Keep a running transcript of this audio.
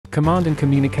Command and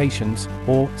Communications,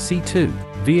 or C2,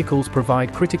 vehicles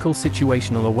provide critical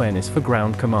situational awareness for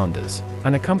ground commanders,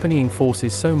 and accompanying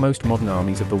forces, so most modern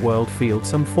armies of the world field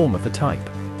some form of the type.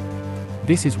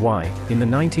 This is why, in the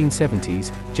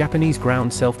 1970s, Japanese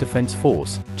Ground Self-Defense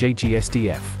Force,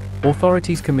 JGSDF,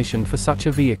 authorities commissioned for such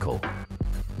a vehicle.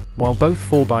 While both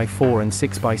 4x4 and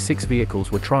 6x6 vehicles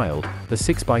were trialed, the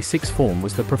 6x6 form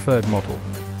was the preferred model.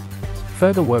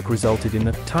 Further work resulted in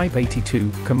the Type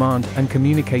 82 Command and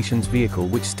Communications vehicle,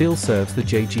 which still serves the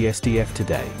JGSDF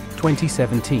today,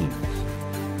 2017.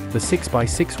 The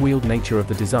 6x6 wheeled nature of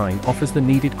the design offers the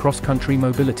needed cross-country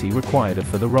mobility required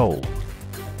for the role.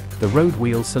 The road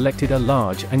wheels selected are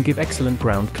large and give excellent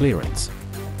ground clearance.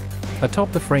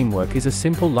 Atop the framework is a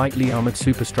simple lightly armored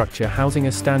superstructure housing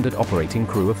a standard operating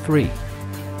crew of 3.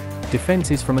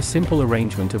 Defense is from a simple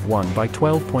arrangement of 1 by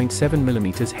 12.7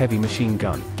 mm heavy machine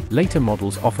gun. Later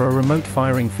models offer a remote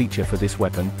firing feature for this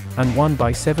weapon, and 1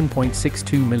 by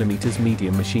 7.62 mm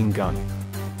medium machine gun.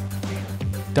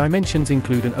 Dimensions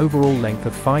include an overall length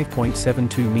of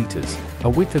 5.72 meters, a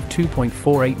width of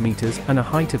 2.48 meters and a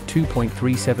height of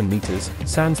 2.37 meters,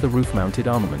 sans the roof-mounted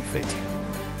armament fit.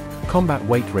 Combat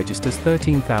weight registers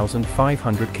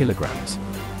 13,500 kilograms.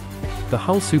 The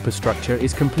hull superstructure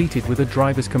is completed with a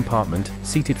driver's compartment,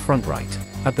 seated front right.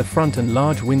 At the front, and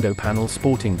large window panels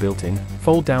sporting built-in,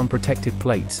 fold-down protective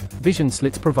plates, vision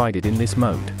slits provided in this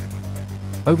mode.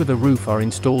 Over the roof are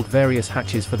installed various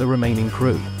hatches for the remaining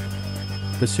crew.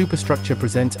 The superstructure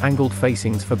presents angled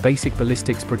facings for basic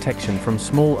ballistics protection from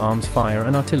small arms fire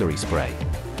and artillery spray.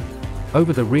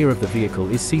 Over the rear of the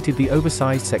vehicle is seated the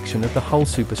oversized section of the hull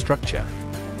superstructure.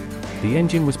 The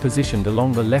engine was positioned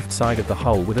along the left side of the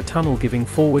hull with a tunnel giving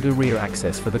forward and rear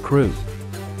access for the crew.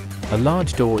 A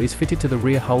large door is fitted to the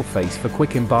rear hull face for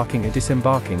quick embarking and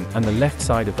disembarking, and the left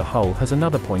side of the hull has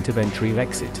another point of entry and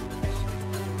exit.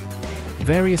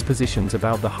 Various positions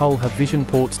about the hull have vision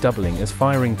ports doubling as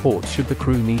firing ports should the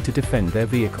crew need to defend their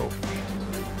vehicle.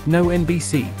 No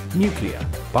NBC, nuclear,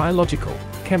 biological,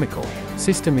 chemical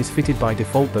system is fitted by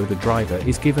default, though the driver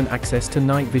is given access to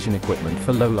night vision equipment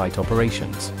for low-light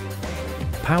operations.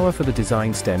 Power for the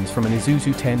design stems from an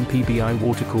Isuzu 10 PBI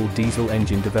water-cooled diesel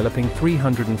engine developing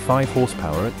 305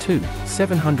 horsepower at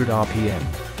 700 RPM.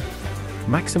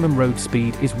 Maximum road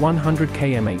speed is 100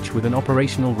 km/h with an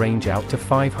operational range out to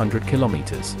 500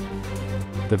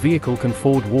 km. The vehicle can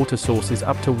ford water sources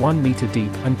up to 1 meter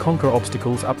deep and conquer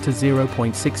obstacles up to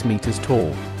 0.6 meters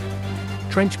tall.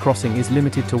 Trench crossing is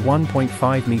limited to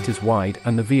 1.5 meters wide,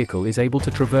 and the vehicle is able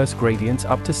to traverse gradients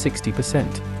up to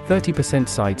 60%, 30%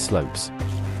 side slopes.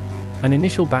 An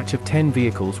initial batch of 10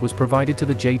 vehicles was provided to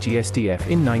the JGSDF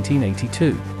in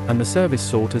 1982, and the service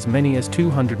sought as many as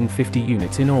 250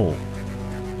 units in all.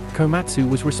 Komatsu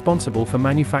was responsible for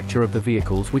manufacture of the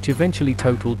vehicles, which eventually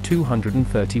totaled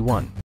 231.